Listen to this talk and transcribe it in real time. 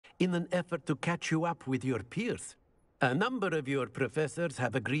in an effort to catch you up with your peers. A number of your professors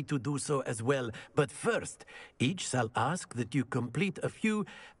have agreed to do so as well, but first, each shall ask that you complete a few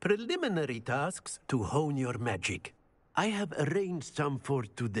preliminary tasks to hone your magic. I have arranged some for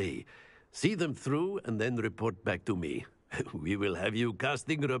today. See them through and then report back to me. We will have you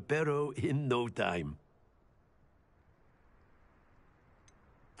casting Reparo in no time.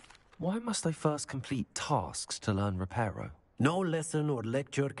 Why must I first complete tasks to learn Reparo? No lesson or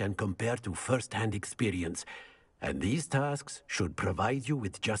lecture can compare to first-hand experience, and these tasks should provide you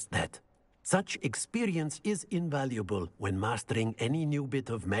with just that. Such experience is invaluable when mastering any new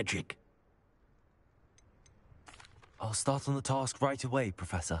bit of magic. I'll start on the task right away,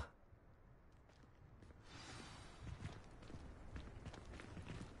 Professor.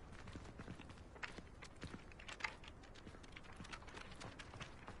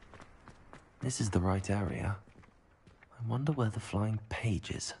 This is the right area. I wonder where the flying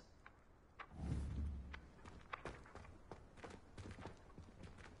page is.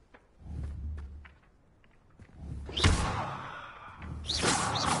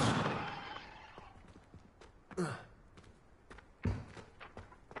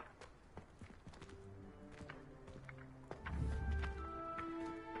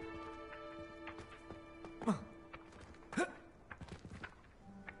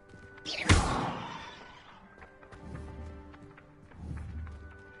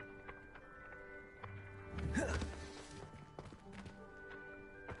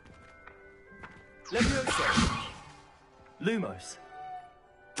 Levioso. Lumos.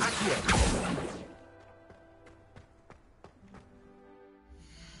 Accio.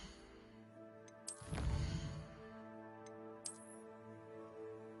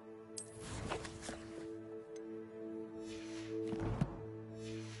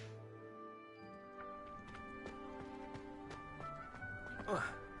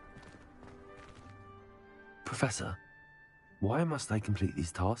 Professor, why must I complete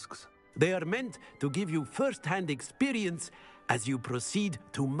these tasks? They are meant to give you first-hand experience as you proceed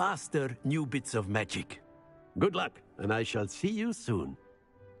to master new bits of magic. Good luck, and I shall see you soon.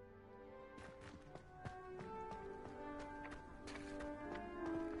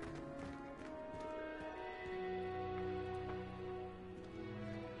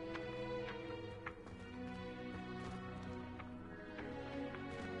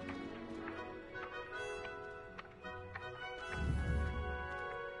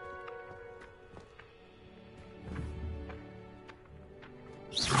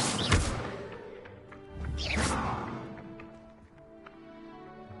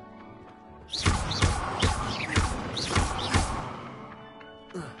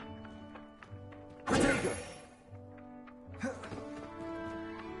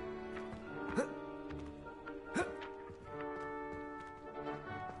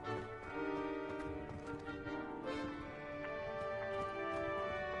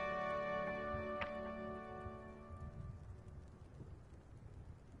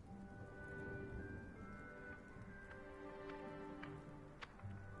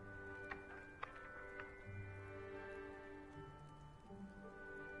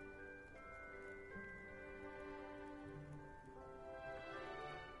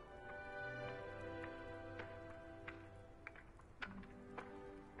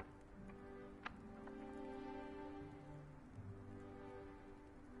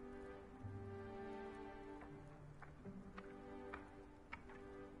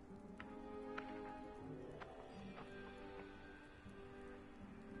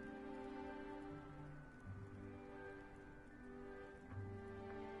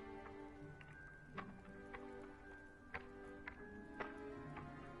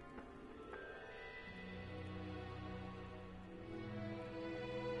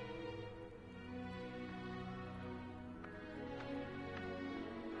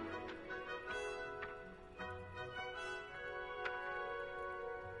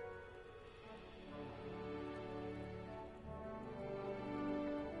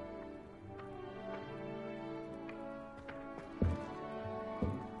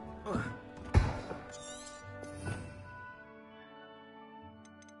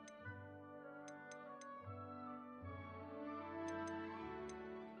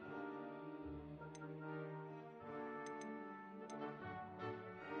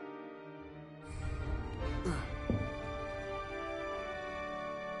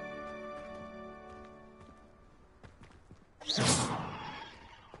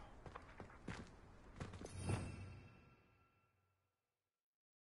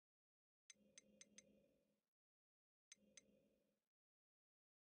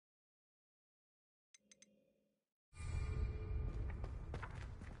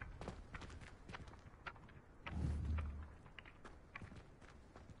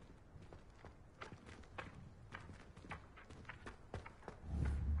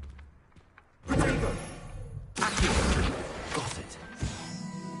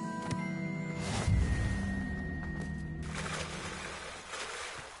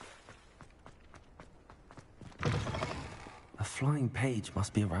 flying page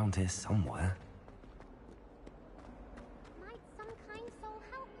must be around here somewhere. Might some kind soul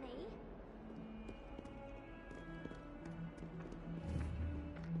help me?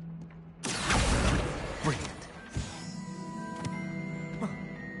 Brilliant.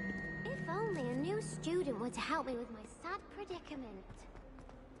 If only a new student were to help me with my sad predicament.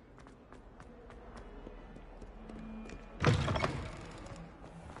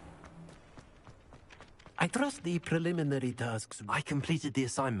 I trust the preliminary tasks. I completed the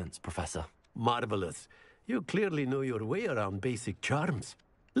assignments, Professor. Marvelous. You clearly know your way around basic charms.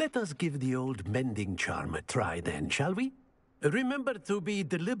 Let us give the old mending charm a try then, shall we? Remember to be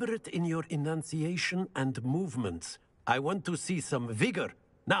deliberate in your enunciation and movements. I want to see some vigor.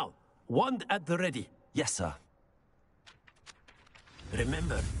 Now, wand at the ready. Yes, sir.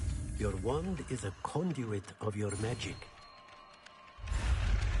 Remember, your wand is a conduit of your magic.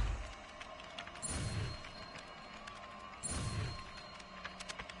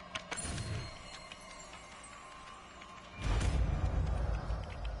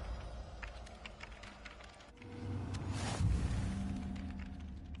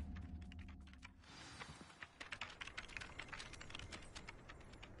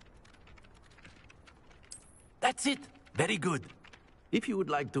 That's it. Very good. If you would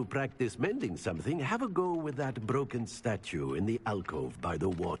like to practice mending something, have a go with that broken statue in the alcove by the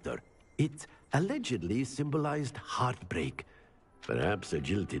water. It allegedly symbolized heartbreak. Perhaps a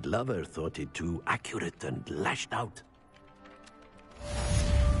jilted lover thought it too accurate and lashed out.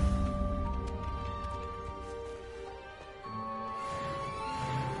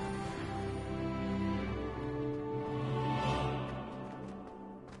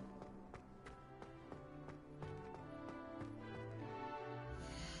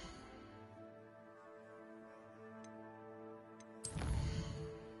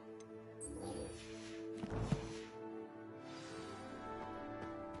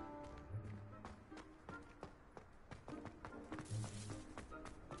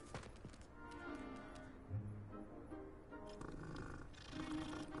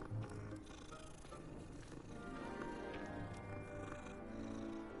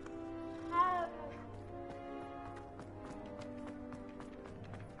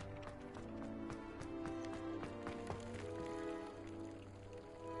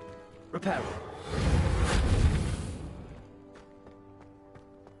 Repair it.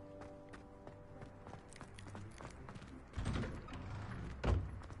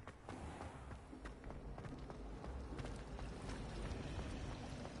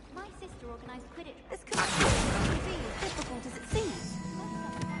 My sister organized Quidditch. This could be as difficult as it seems.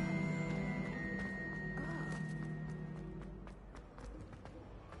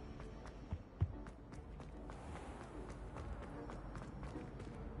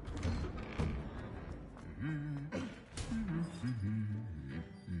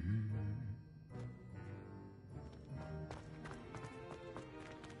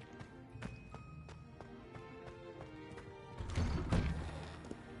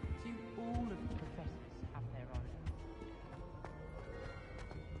 Do all of the professors have their own?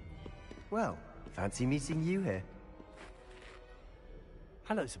 Well, fancy meeting you here.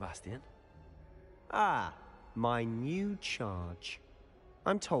 Hello, Sebastian. Ah, my new charge.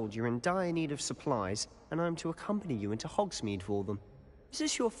 I'm told you're in dire need of supplies, and I'm to accompany you into Hogsmeade for them. Is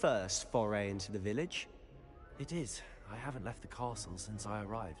this your first foray into the village? It is. I haven't left the castle since I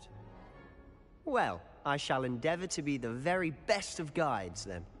arrived. Well, I shall endeavor to be the very best of guides,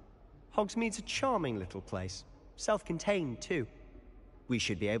 then. Hogsmeade's a charming little place. Self-contained, too. We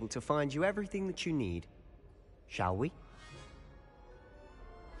should be able to find you everything that you need. Shall we?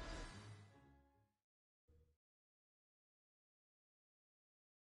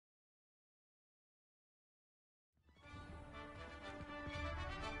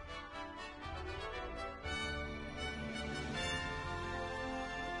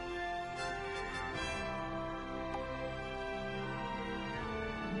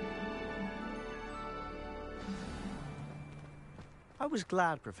 I was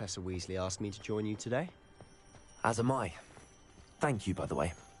glad Professor Weasley asked me to join you today. As am I. Thank you, by the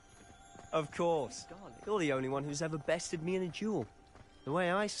way. Of course. You're the only one who's ever bested me in a duel. The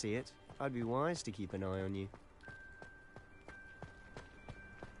way I see it, I'd be wise to keep an eye on you.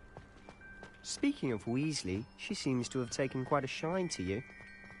 Speaking of Weasley, she seems to have taken quite a shine to you.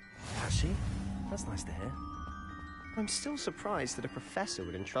 Has she? That's nice to hear. I'm still surprised that a professor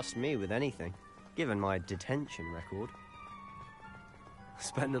would entrust me with anything, given my detention record.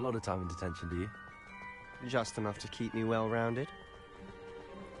 Spend a lot of time in detention, do you? Just enough to keep me well-rounded.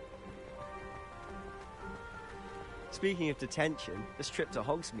 Speaking of detention, this trip to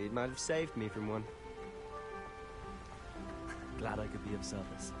Hogsmeade might have saved me from one. glad I could be of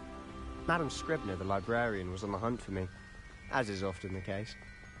service. Madam Scribner, the librarian, was on the hunt for me, as is often the case.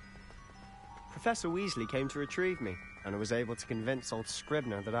 Professor Weasley came to retrieve me, and I was able to convince old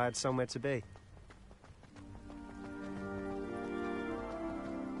Scribner that I had somewhere to be.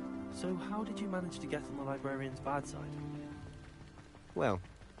 So how did you manage to get on the librarian's bad side? Well,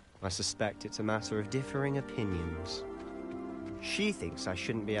 I suspect it's a matter of differing opinions. She thinks I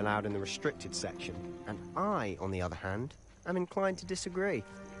shouldn't be allowed in the restricted section, and I, on the other hand, am inclined to disagree.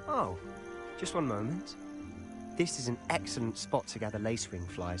 Oh, just one moment. This is an excellent spot to gather lacewing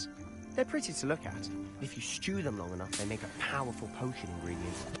flies. They're pretty to look at. If you stew them long enough, they make a powerful potion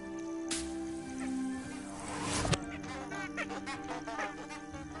ingredient.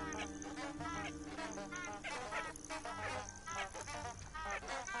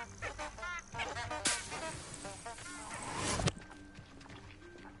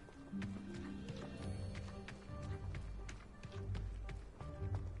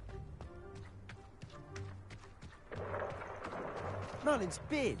 Merlin's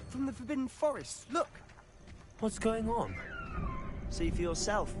beard from the Forbidden Forest. Look! What's going on? See for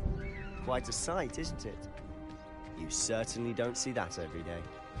yourself. Quite a sight, isn't it? You certainly don't see that every day.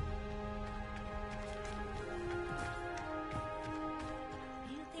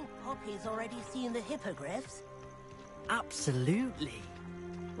 Do you think Poppy's already seen the hippogriffs? Absolutely.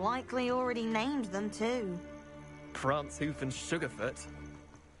 Likely already named them too. Prance, Hoof and Sugarfoot.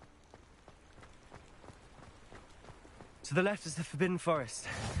 To the left is the Forbidden Forest.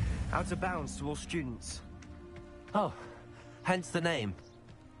 Out of bounds to all students. Oh, hence the name.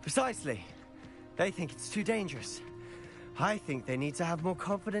 Precisely. They think it's too dangerous. I think they need to have more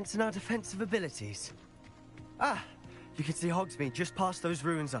confidence in our defensive abilities. Ah, you can see Hogsmeade just past those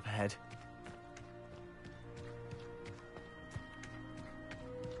ruins up ahead.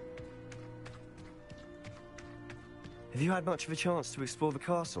 Have you had much of a chance to explore the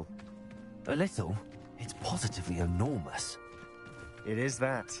castle? A little. It's positively enormous. It is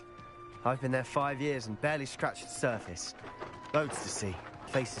that. I've been there 5 years and barely scratched the surface. Loads to see,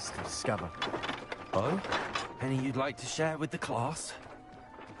 places to discover. Oh? Any you'd like to share with the class?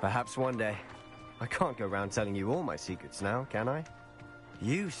 Perhaps one day. I can't go around telling you all my secrets now, can I?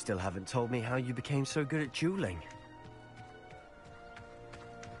 You still haven't told me how you became so good at dueling.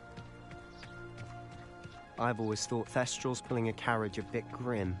 I've always thought Thestrals pulling a carriage a bit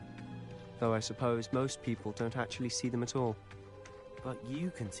grim. Though I suppose most people don't actually see them at all. But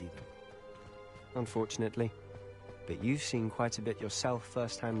you can see them. Unfortunately. But you've seen quite a bit yourself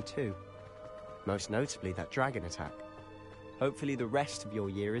firsthand too. Most notably that dragon attack. Hopefully the rest of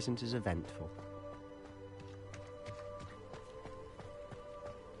your year isn't as eventful.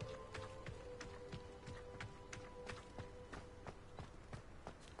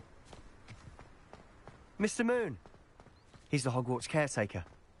 Mr. Moon! He's the Hogwarts caretaker.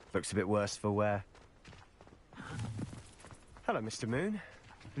 Looks a bit worse for wear. Hello, Mr. Moon.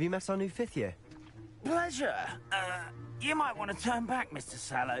 Have you met our new 5th year? Pleasure. You might want to turn back, Mr.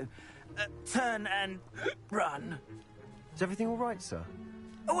 Sallow. Turn and run. Is everything all right, sir?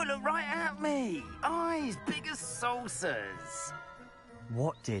 Oh, look right at me. Eyes big as saucers.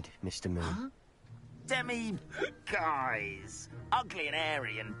 What did, Mr. Moon? Huh? Demi guys. Ugly and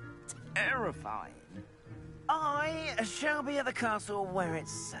airy and terrifying. I shall be at the castle where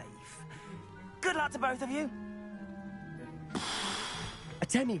it's safe. Good luck to both of you. A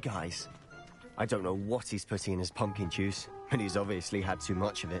demi-guise? I don't know what he's putting in his pumpkin juice, but he's obviously had too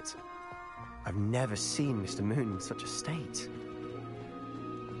much of it. I've never seen Mr. Moon in such a state.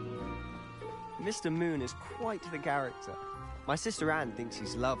 Mr. Moon is quite the character. My sister Anne thinks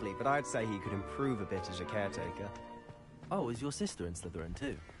he's lovely, but I'd say he could improve a bit as a caretaker. Oh, is your sister in Slytherin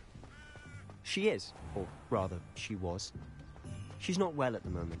too? She is, or rather, she was. She's not well at the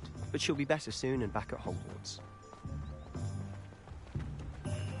moment, but she'll be better soon and back at Hogwarts.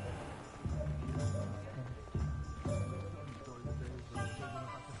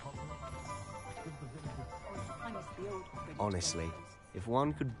 Honestly, if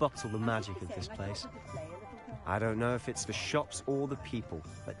one could bottle the magic of this place. I don't know if it's the shops or the people,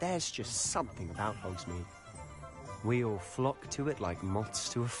 but there's just something about Hogsmeade. We all flock to it like moths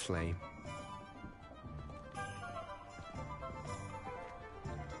to a flame.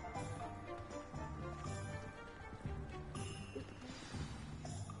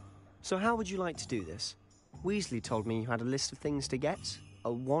 So how would you like to do this? Weasley told me you had a list of things to get,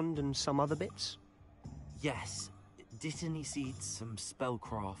 a wand and some other bits. Yes. Dittany seeds, some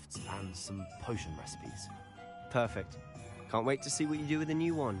spellcrafts, and some potion recipes. Perfect. Can't wait to see what you do with the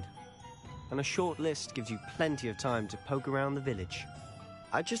new wand. And a short list gives you plenty of time to poke around the village.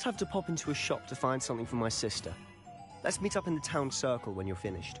 I just have to pop into a shop to find something for my sister. Let's meet up in the town circle when you're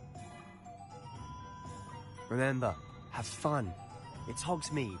finished. Remember, have fun. It's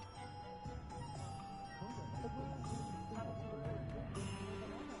Hogsmeade.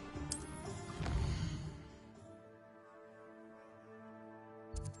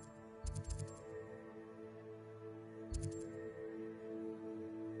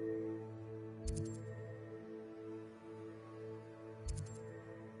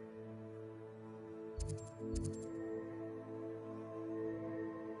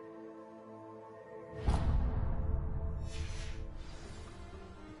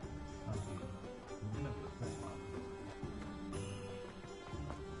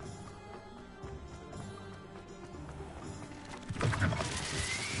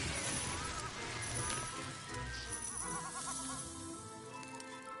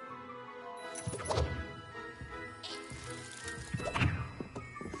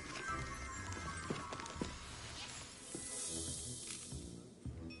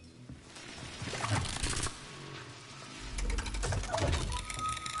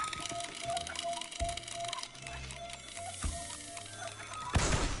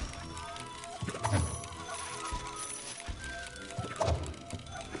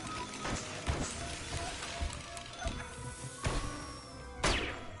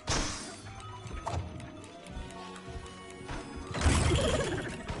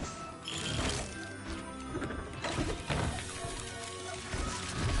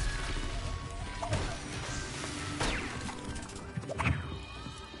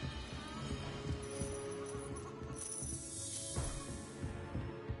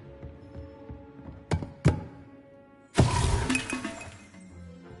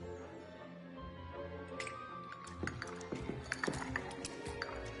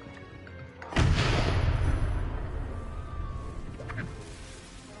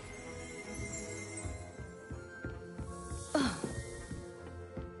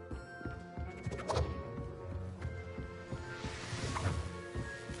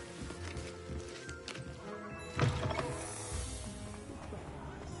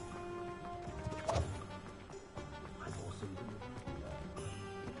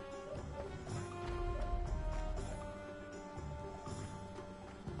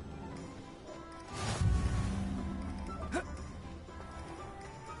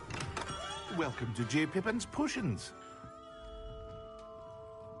 Welcome to J. Pippin's Potions.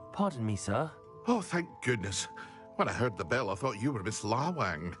 Pardon me, sir. Oh, thank goodness. When I heard the bell, I thought you were Miss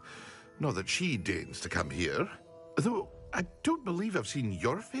Lawang. Not that she deigns to come here. Though, I don't believe I've seen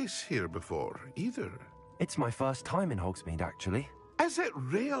your face here before, either. It's my first time in Hogsmeade, actually. Is it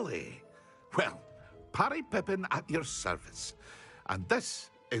really? Well, Parry Pippin at your service. And this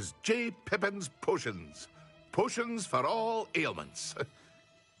is J. Pippin's Potions. Potions for all ailments.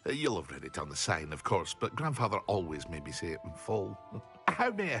 You'll have read it on the sign, of course, but Grandfather always made me say it in full.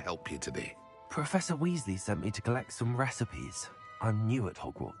 How may I help you today? Professor Weasley sent me to collect some recipes. I'm new at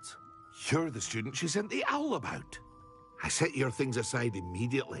Hogwarts. You're the student she sent the owl about. I set your things aside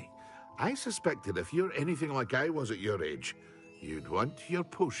immediately. I suspected if you're anything like I was at your age, you'd want your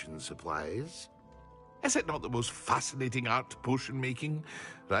potion supplies. Is it not the most fascinating art, potion making?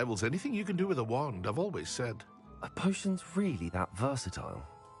 Rivals anything you can do with a wand, I've always said. Are potions really that versatile?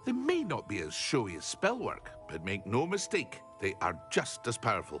 They may not be as showy as spellwork, but make no mistake, they are just as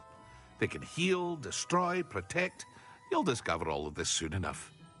powerful. They can heal, destroy, protect. You'll discover all of this soon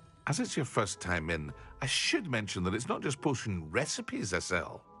enough. As it's your first time in, I should mention that it's not just potion recipes I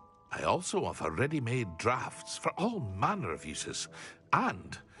sell. I also offer ready-made drafts for all manner of uses,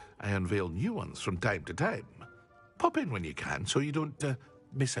 and I unveil new ones from time to time. Pop in when you can so you don't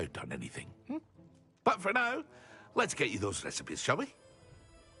miss out on anything. But for now, let's get you those recipes, shall we?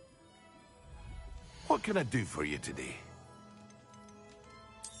 What can I do for you today?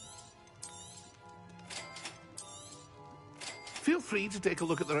 Feel free to take a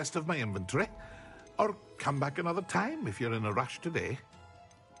look at the rest of my inventory, or come back another time if you're in a rush today.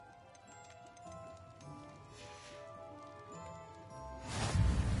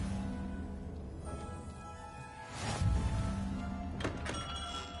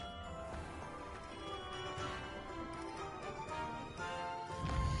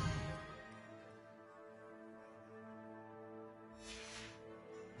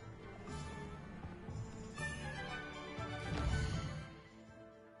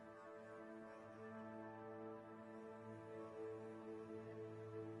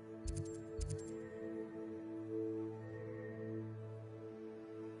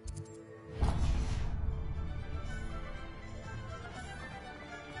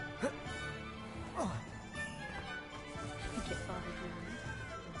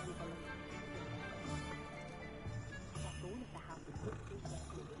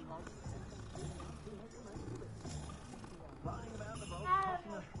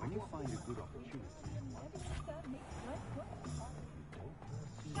 When you find a good opportunity...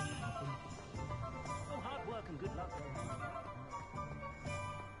 Oh, hard work and good luck.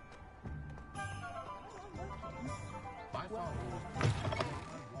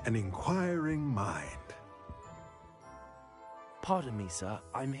 An inquiring mind. Pardon me, sir.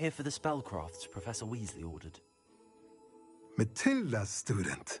 I'm here for the spellcrafts Professor Weasley ordered. Matilda's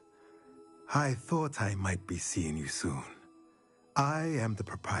student. I thought I might be seeing you soon. I am the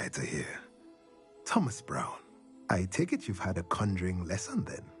proprietor here, Thomas Brown. I take it you've had a conjuring lesson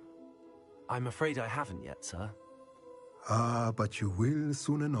then? I'm afraid I haven't yet, sir. Ah, but you will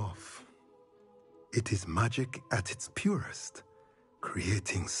soon enough. It is magic at its purest,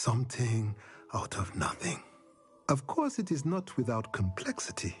 creating something out of nothing. Of course, it is not without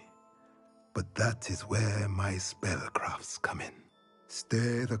complexity, but that is where my spellcrafts come in.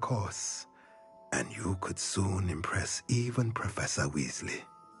 Stay the course, and you could soon impress even Professor Weasley.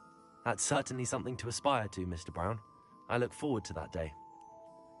 That's certainly something to aspire to, Mr. Brown. I look forward to that day.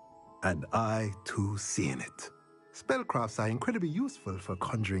 And I, too, seeing it. Spellcrafts are incredibly useful for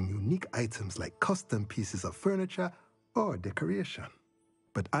conjuring unique items like custom pieces of furniture or decoration.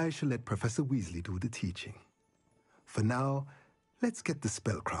 But I shall let Professor Weasley do the teaching. For now, let's get the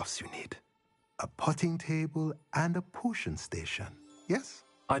spellcrafts you need. A potting table and a potion station, yes?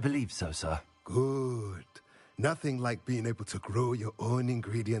 I believe so, sir. Good. Nothing like being able to grow your own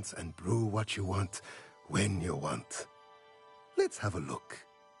ingredients and brew what you want when you want. Let's have a look.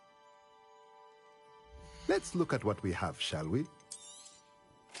 Let's look at what we have, shall we?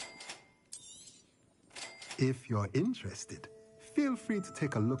 If you're interested, feel free to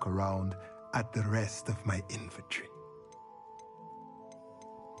take a look around at the rest of my inventory.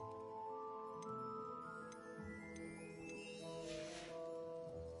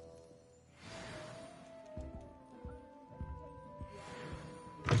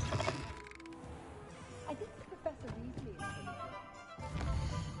 I think Professor Weasley is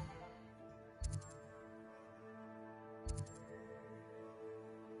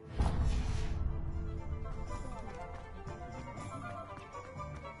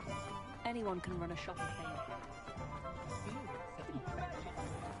Anyone can run a shopping thing.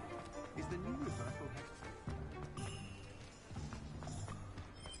 Is the new reversal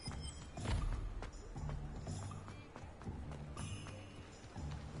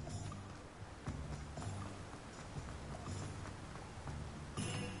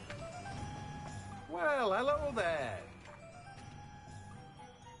Well, hello there.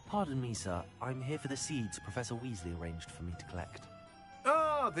 Pardon me, sir. I'm here for the seeds Professor Weasley arranged for me to collect.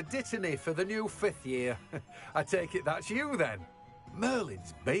 Oh, the dittany for the new 5th year. I take it that's you, then.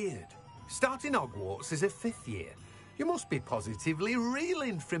 Merlin's beard. Starting Hogwarts as a 5th year. You must be positively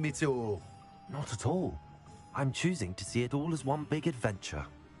reeling from it all. Not at all. I'm choosing to see it all as one big adventure.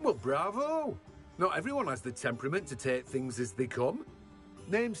 Well, bravo. Not everyone has the temperament to take things as they come.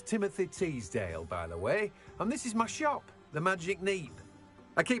 Name's Timothy Teasdale, by the way, and this is my shop, the Magic Neep.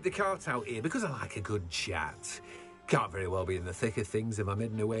 I keep the cart out here because I like a good chat. Can't very well be in the thick of things if I'm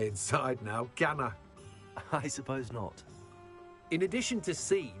hidden away inside now, can I? I suppose not. In addition to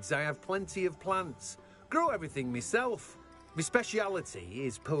seeds, I have plenty of plants. Grow everything myself. My speciality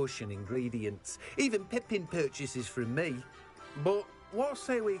is potion ingredients. Even Pippin purchases from me. But what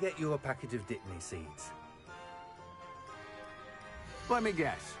say we get you a packet of Dittany seeds? Let me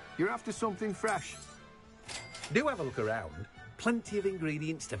guess. You're after something fresh. Do have a look around. Plenty of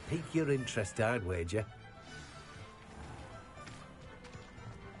ingredients to pique your interest, I'd wager.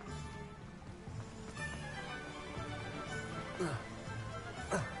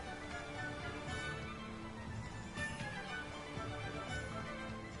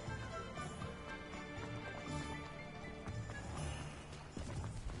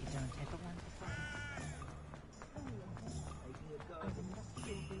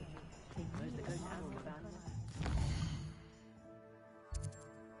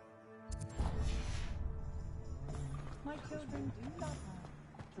 My children do love her.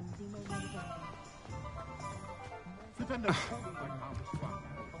 Somebody may want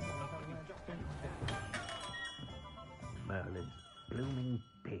Merlin's blooming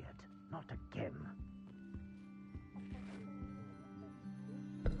beard. Not again.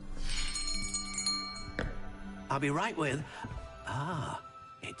 I'll be right with... Ah,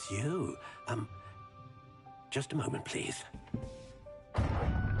 it's you. Just a moment, please.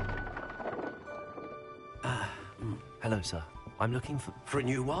 Hello, sir. I'm looking for... For a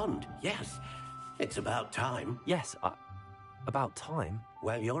new wand, yes. It's about time. Yes, about time?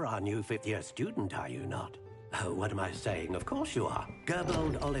 Well, you're our new 5th year student, are you not? Oh, what am I saying? Of course you are.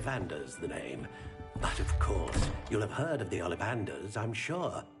 Gerbold Ollivander's the name. But of course, you'll have heard of the Ollivanders, I'm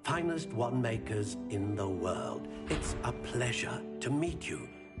sure. Finest wand makers in the world. It's a pleasure to meet you,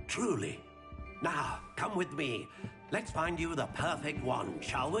 truly. Now, come with me. Let's find you the perfect wand,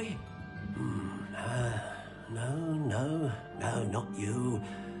 shall we? No, not you.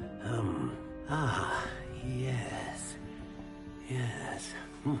 Yes.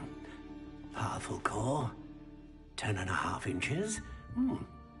 Powerful core. 10.5 inches.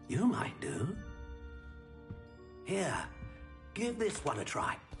 You might do. Here, give this one a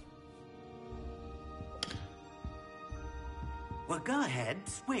try. Well, go ahead,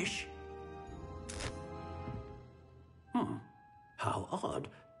 swish. How odd.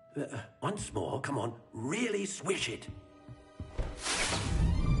 Once more, come on, really swish it.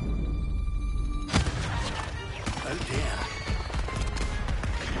 Oh dear.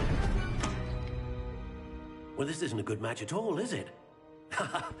 Well, this isn't a good match at all, is it?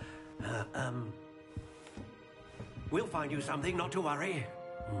 We'll find you something, not to worry.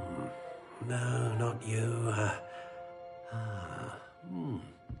 No, not you.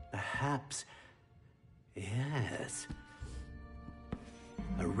 Perhaps. Yes.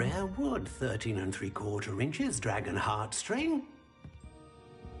 A rare wood, 13 3/4 inches, dragon heartstring.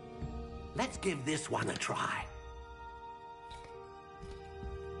 Let's give this one a try.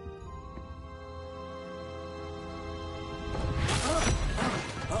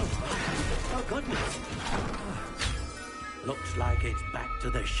 Oh, goodness. Looks like it's back to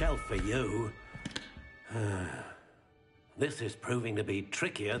the shelf for you. This is proving to be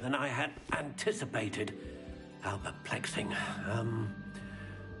trickier than I had anticipated. How perplexing.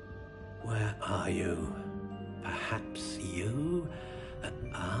 Where are you? Perhaps you?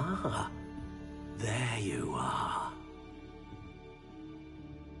 There you are.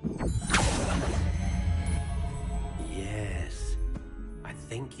 Yes, I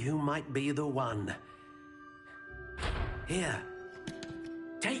think you might be the one. Here,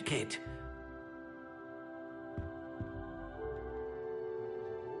 take it.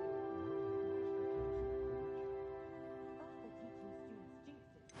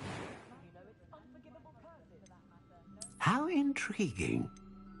 How intriguing.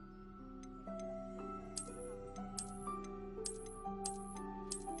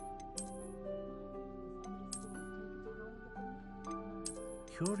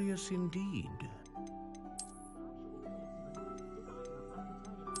 Curious indeed.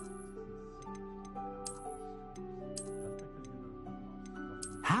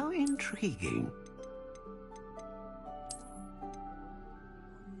 How intriguing.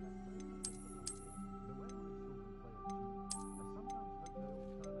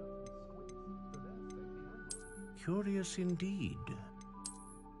 Curious indeed.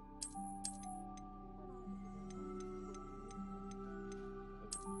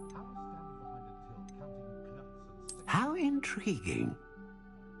 How intriguing.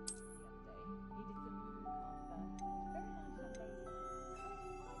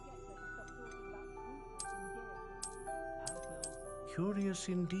 Curious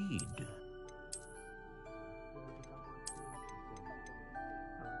indeed.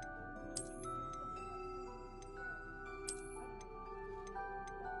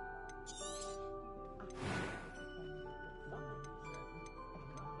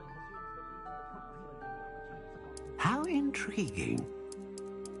 How intriguing.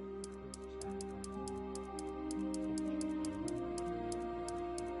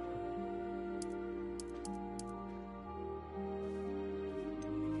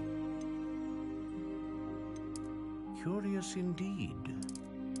 Curious indeed.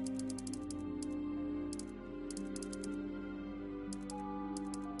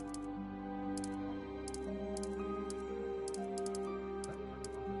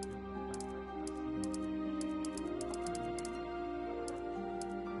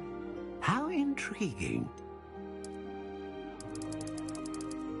 How intriguing.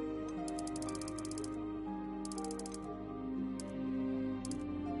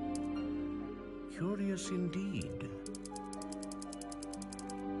 Curious indeed.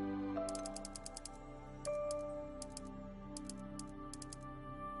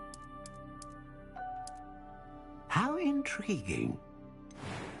 How intriguing.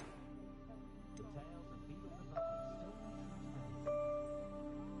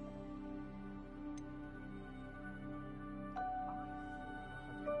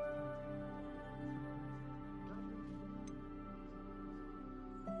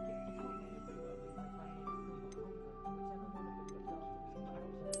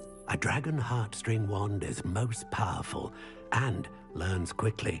 A dragon heartstring wand is most powerful and learns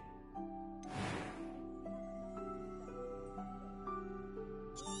quickly.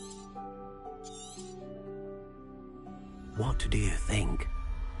 What do you think?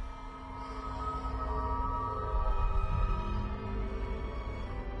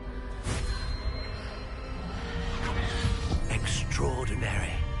 Extraordinary.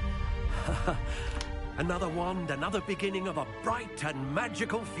 Another wand, another beginning of a bright and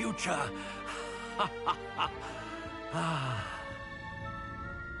magical future.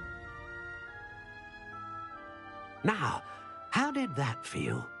 Now, how did that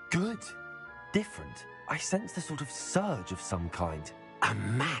feel? Good. Different. I sensed a sort of surge of some kind. A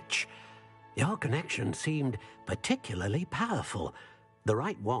match. Your connection seemed particularly powerful. The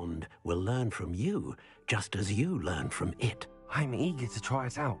right wand will learn from you, just as you learn from it. I'm eager to try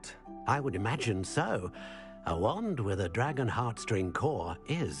it out. I would imagine so. A wand with a dragon heartstring core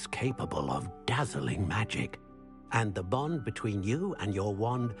is capable of dazzling magic. And the bond between you and your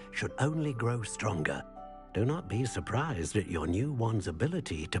wand should only grow stronger. Do not be surprised at your new wand's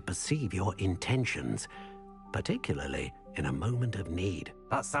ability to perceive your intentions, particularly in a moment of need.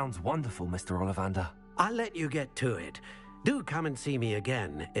 That sounds wonderful, Mr. Ollivander. I'll let you get to it. Do come and see me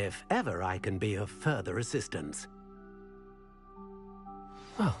again if ever I can be of further assistance.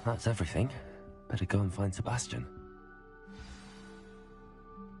 Well, that's everything. Better go and find Sebastian.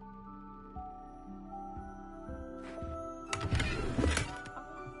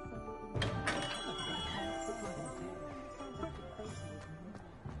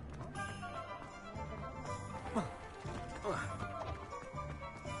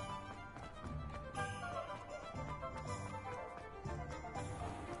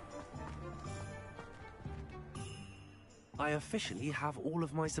 I officially have all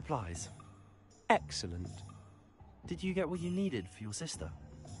of my supplies. Excellent. Did you get what you needed for your sister?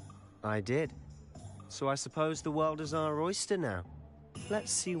 I did. So I suppose the world is our oyster now.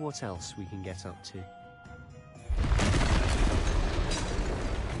 Let's see what else we can get up to.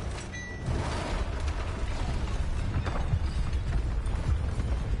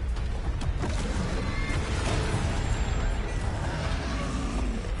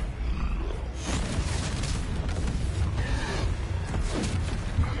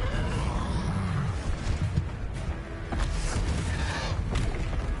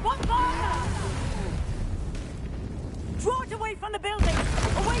 Draw it away from the building!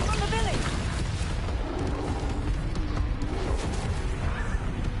 Away from the village!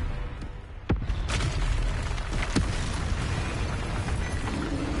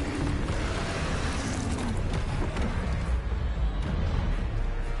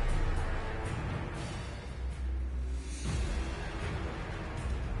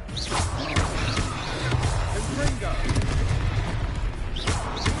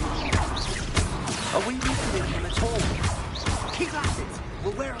 Are we weakening him at all? Keep at it!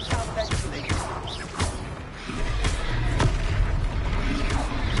 We'll wear us out eventually.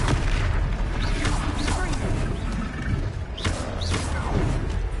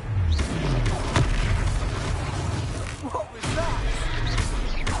 What was that?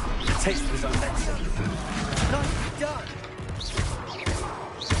 Taste of his own medicine. Nicely done!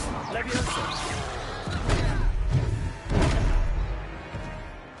 Leviosa!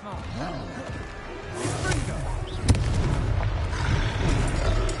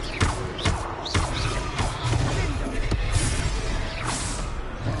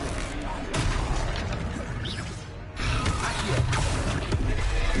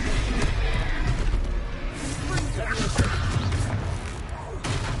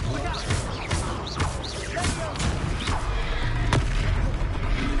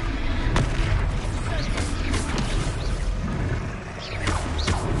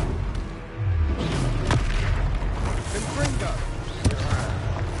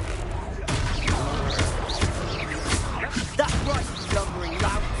 That's right, you lumbering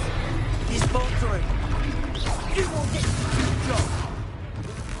lout. This faltering. You won't get to job.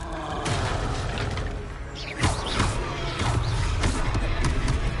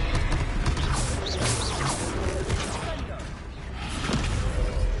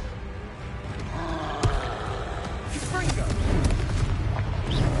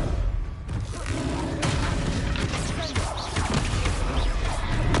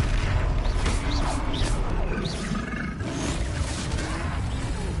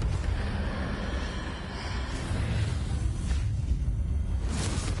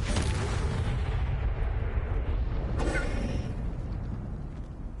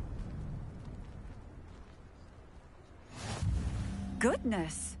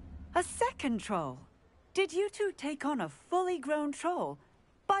 Goodness! A second troll! Did you two take on a fully grown troll?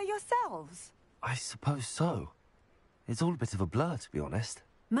 By yourselves? I suppose so. It's all a bit of a blur, to be honest.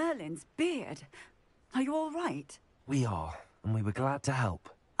 Merlin's beard. Are you all right? We are, and we were glad to help.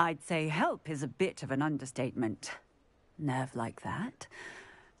 I'd say help is a bit of an understatement. nerve like that.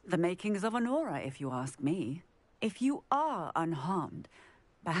 The makings of an aura, if you ask me. If you are unharmed,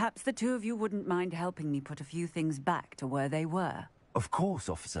 perhaps the two of you wouldn't mind helping me put a few things back to where they were. Of course,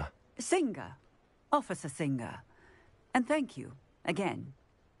 officer. Singer. Officer Singer. And thank you, again.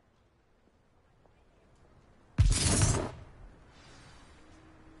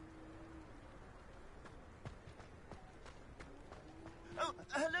 Oh,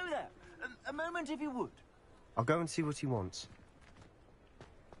 hello there. A moment, if you would. I'll go and see what he wants.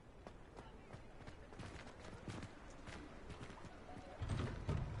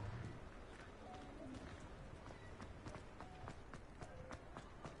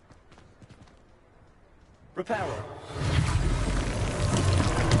 Reparo.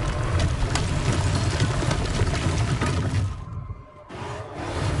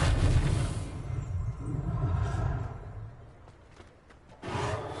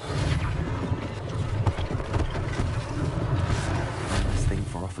 Less thing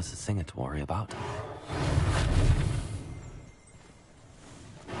for Officer Singer to worry about.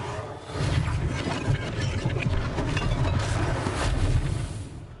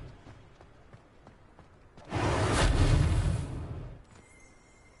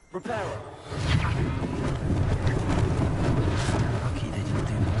 Reparo. Lucky they didn't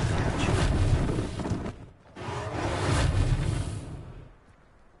do more damage.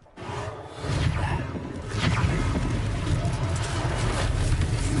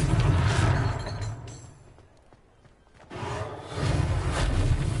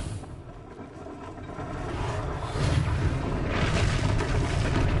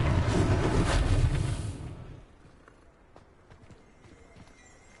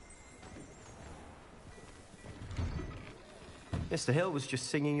 Mr. Hill was just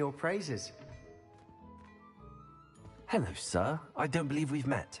singing your praises. Hello, sir. I don't believe we've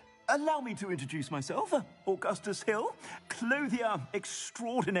met. Allow me to introduce myself, Augustus Hill, clothier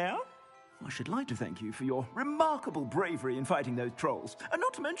extraordinaire. I should like to thank you for your remarkable bravery in fighting those trolls, and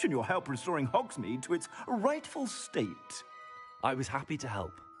not to mention your help restoring Hogsmeade to its rightful state. I was happy to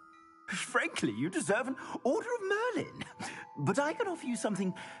help. Frankly, you deserve an Order of Merlin. But I can offer you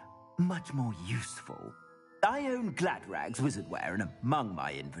something much more useful. I own Gladrag's wizardware, and among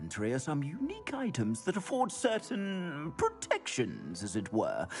my inventory are some unique items that afford certain protections, as it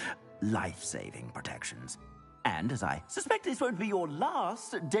were. Life-saving protections. And as I suspect this won't be your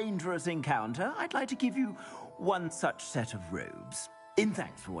last dangerous encounter, I'd like to give you one such set of robes, in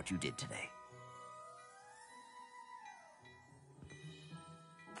thanks for what you did today.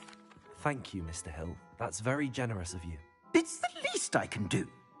 Thank you, Mr. Hill. That's very generous of you. It's the least I can do.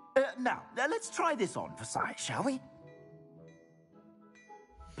 Now, let's try this on for size, shall we?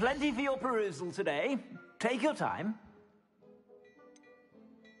 Plenty for your perusal today. Take your time.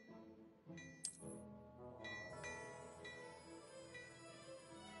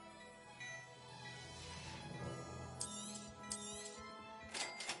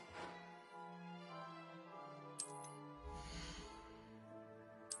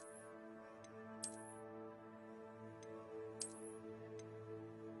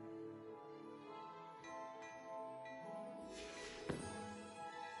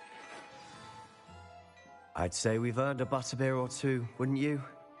 I'd say we've earned a butterbeer or two, wouldn't you?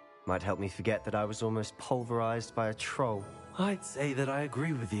 Might help me forget that I was almost pulverized by a troll. I'd say that I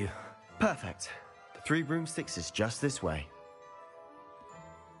agree with you. Perfect. The 3 broomsticks is just this way.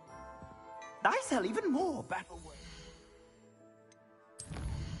 I sell even more battle work.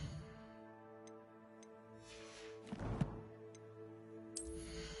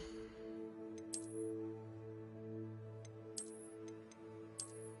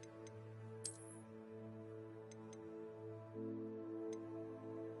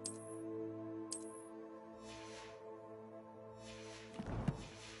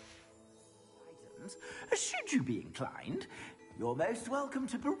 Should you be inclined, you're most welcome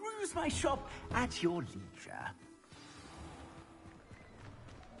to peruse my shop at your leisure.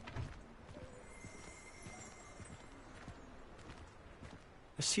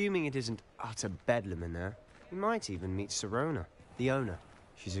 Assuming it isn't utter bedlam in there, we might even meet Sirona, the owner.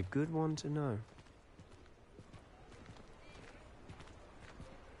 She's a good one to know.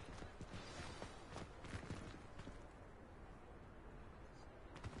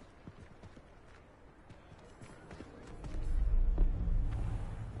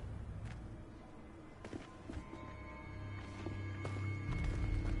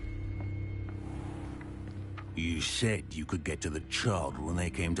 You said you could get to the child when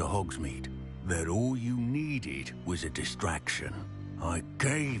they came to Hogsmeade. That all you needed was a distraction. I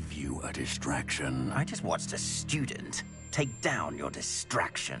gave you a distraction. I just watched a student take down your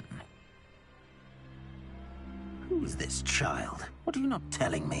distraction. Who's this child? What are you not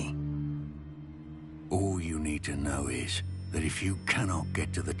telling me? All you need to know is that if you cannot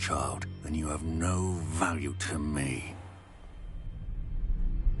get to the child, then you have no value to me.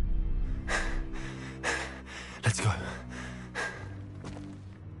 Let's go.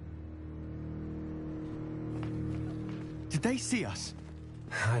 Did they see us?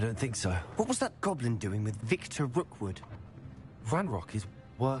 I don't think so. What was that goblin doing with Victor Rookwood? Ranrock is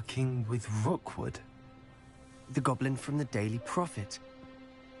working with Rookwood. The goblin from the Daily Prophet.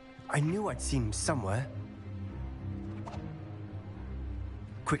 I knew I'd seen him somewhere.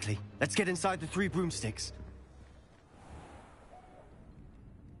 Quickly, let's get inside the 3 broomsticks.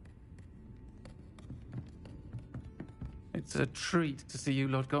 It's a treat to see you,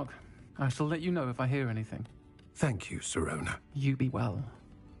 Lodgok. I shall let you know if I hear anything. Thank you, Sirona. You be well.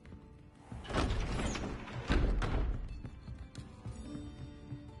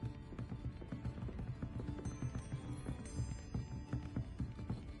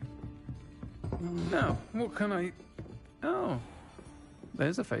 Now, what can I... Oh,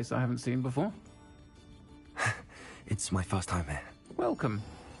 there's a face I haven't seen before. It's my first time here. Welcome.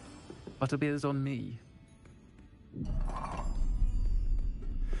 Butterbeer's on me.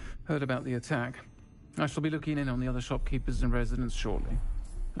 Heard about the attack. I shall be looking in on the other shopkeepers and residents shortly.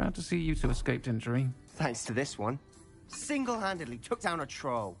 Glad to see you two escaped injury. Thanks to this one. Single-handedly took down a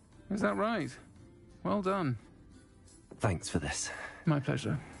troll. Is that right? Well done. Thanks for this. My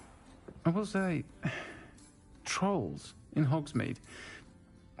pleasure. I will say, trolls in Hogsmeade.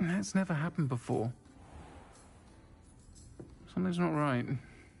 That's never happened before. Something's not right.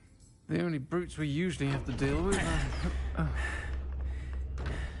 The only brutes we usually have to deal with are...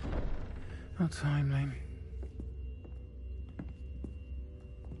 How timely.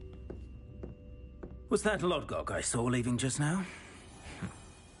 Was that Lodgok I saw leaving just now?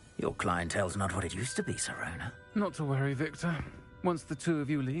 Your clientele's not what it used to be, Sirona. Not to worry, Victor. Once the 2 of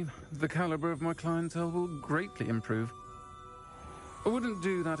you leave, the caliber of my clientele will greatly improve. I wouldn't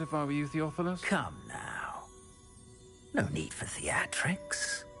do that if I were you, Theophilus. Come now. No need for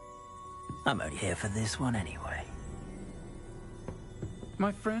theatrics. I'm only here for this one anyway.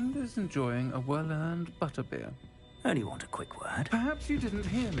 My friend is enjoying a well-earned butterbeer. Only want a quick word. Perhaps you didn't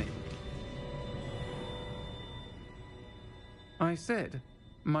hear me. I said,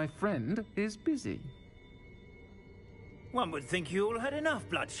 my friend is busy. One would think you all had enough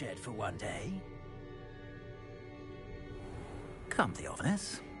bloodshed for one day. Come,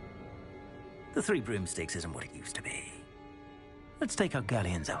 Theophilus. The 3 broomsticks isn't what it used to be. Let's take our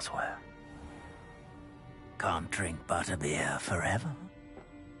galleons elsewhere. Can't drink butterbeer forever.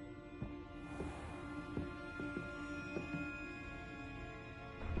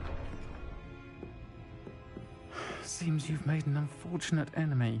 Seems you've made an unfortunate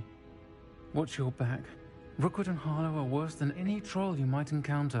enemy. Watch your back. Rookwood and Harlow are worse than any troll you might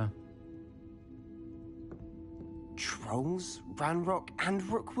encounter. Trolls? Ranrock and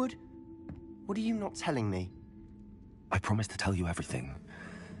Rookwood? What are you not telling me? I promise to tell you everything,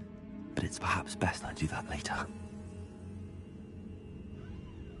 but it's perhaps best I do that later.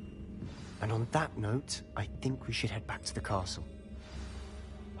 And on that note, I think we should head back to the castle.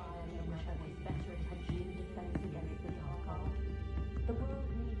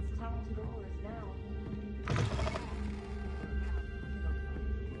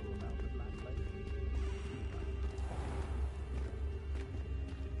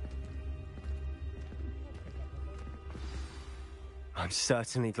 I'm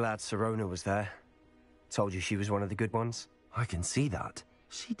certainly glad Sirona was there. Told you she was one of the good ones. I can see that.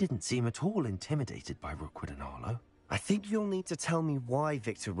 She didn't seem at all intimidated by Rookwood and Harlow. I think you'll need to tell me why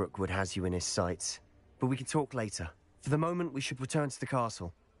Victor Rookwood has you in his sights. But we can talk later. For the moment, we should return to the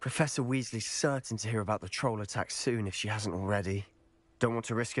castle. Professor Weasley's certain to hear about the troll attack soon if she hasn't already. Don't want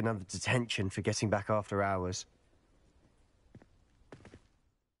to risk another detention for getting back after hours.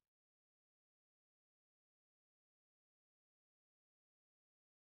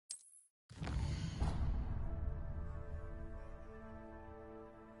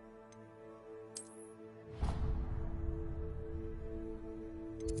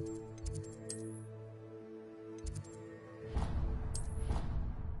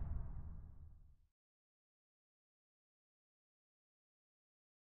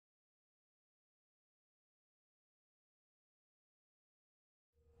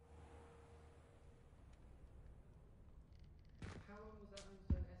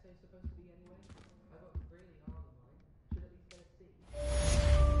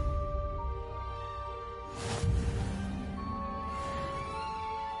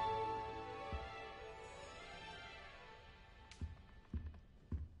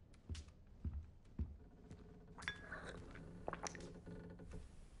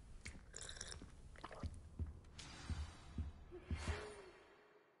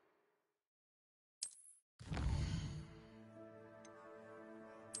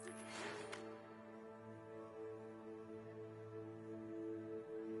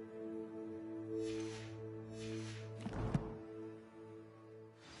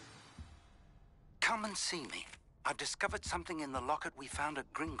 and see me. I've discovered something in the locket we found at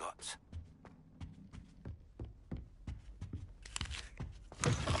Gringotts.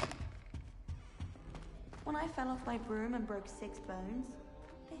 When I fell off my broom and broke 6 bones,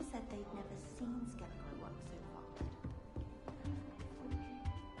 they said they'd never seen Scarecrow work so hard.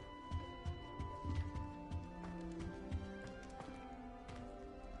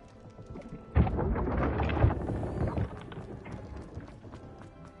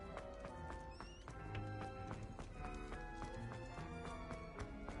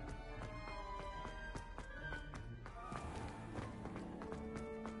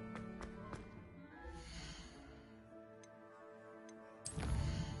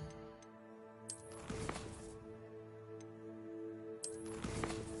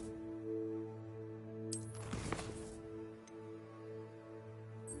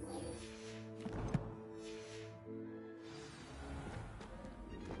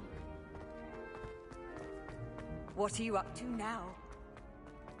 What are you up to now?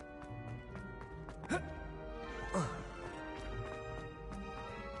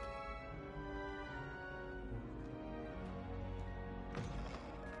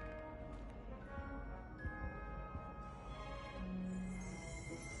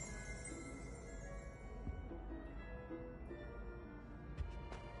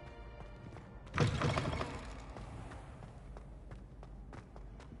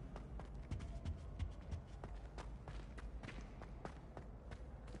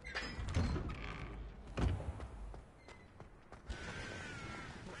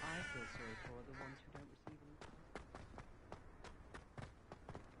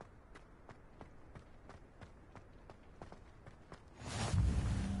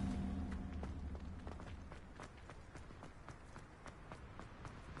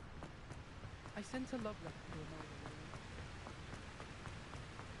 I sent a love letter to Amanda.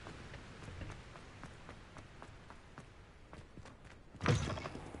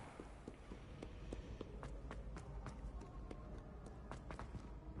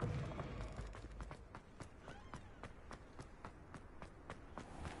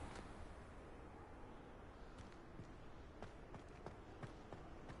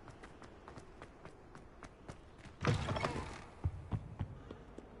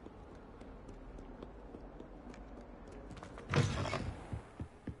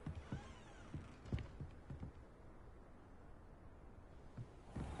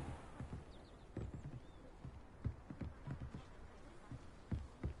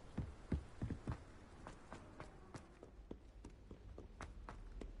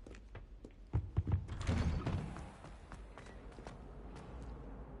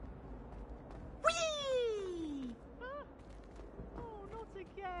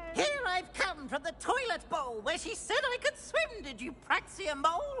 Here I've come from the toilet bowl where she said I could swim, did you praxia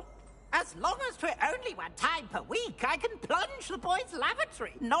mole? As long as 'twere only 1 time per week, I can plunge the boy's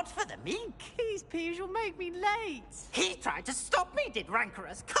lavatory, not for the meek. Please, Piers, you'll make me late. He tried to stop me, did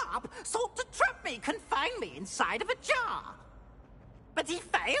rancorous carp, sought to trap me, confine me inside of a jar. But he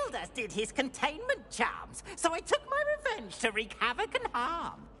failed, as did his containment charms, so I took my revenge to wreak havoc and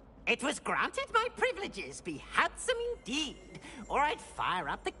harm. It was granted my privileges be handsome indeed, or I'd fire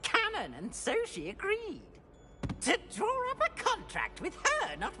up the cannon, and so she agreed. To draw up a contract with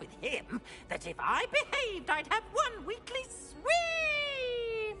her, not with him, that if I behaved, I'd have 1 weekly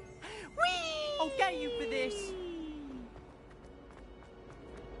swim! Whee! I'll get you for this.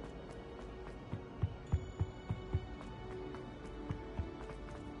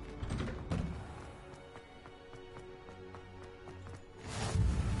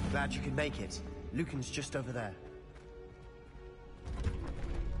 Glad you could make it. Lucan's just over there.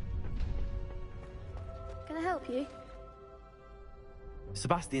 Can I help you?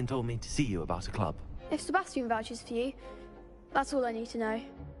 Sebastian told me to see you about a club. If Sebastian vouches for you, that's all I need to know.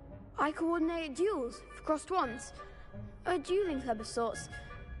 I coordinate duels for crossed wands. A dueling club of sorts.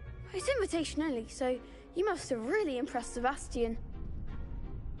 It's invitation only, so you must have really impressed Sebastian.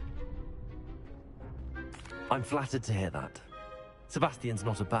 I'm flattered to hear that. Sebastian's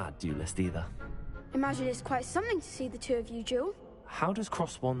not a bad duelist either. Imagine it's quite something to see the 2 of you duel. How does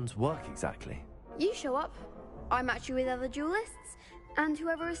cross wands work exactly? You show up, I match you with other duelists, and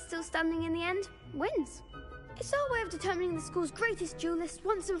whoever is still standing in the end wins. It's our way of determining the school's greatest duelist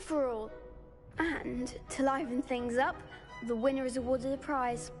once and for all. And to liven things up, the winner is awarded a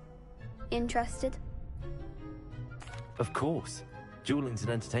prize. Interested? Of course. Dueling's an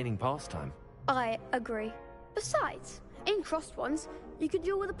entertaining pastime. I agree. Besides, in crossed ones, you could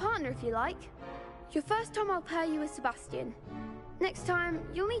duel with a partner if you like. Your first time I'll pair you with Sebastian. Next time,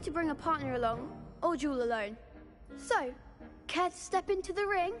 you'll need to bring a partner along, or duel alone. So, care to step into the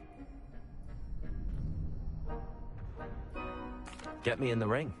ring? Get me in the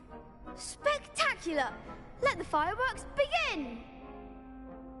ring. Spectacular! Let the fireworks begin!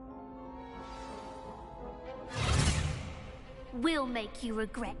 We'll make you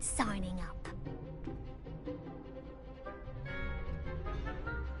regret signing up.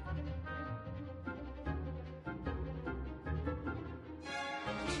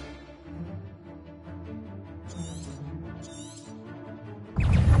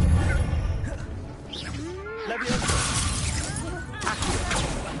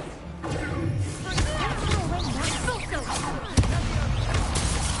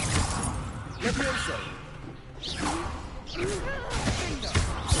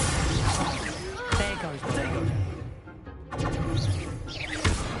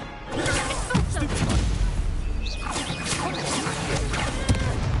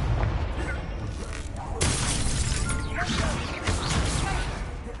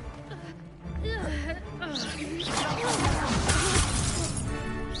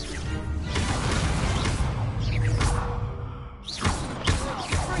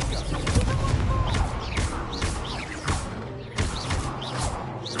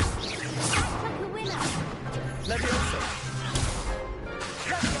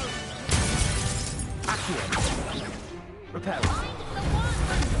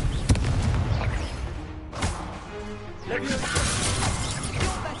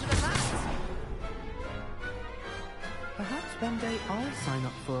 Perhaps one day I'll sign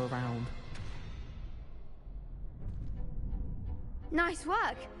up for a round. Nice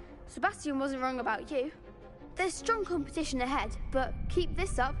work. Sebastian wasn't wrong about you. There's strong competition ahead, but keep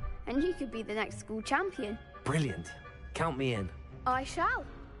this up and you could be the next school champion. Brilliant. Count me in. I shall.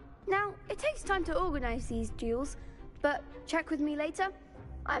 Now, it takes time to organise these duels, but check with me later.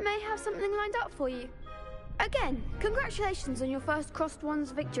 I may have something lined up for you. Again, congratulations on your first Crossed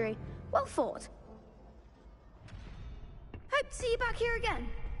Ones victory. Well fought. Hope to see you back here again.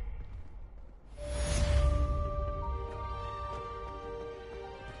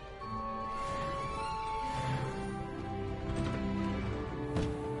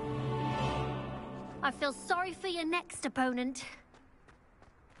 I feel sorry for your next opponent.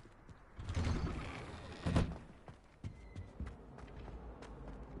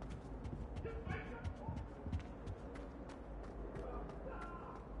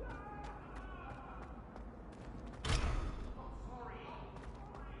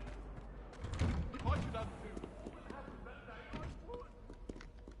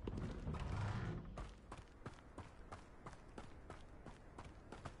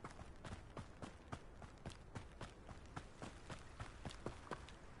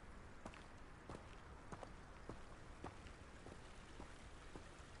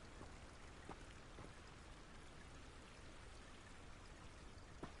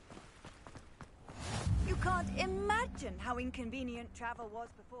 You can't imagine how inconvenient travel was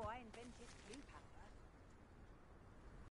before I invented fleet.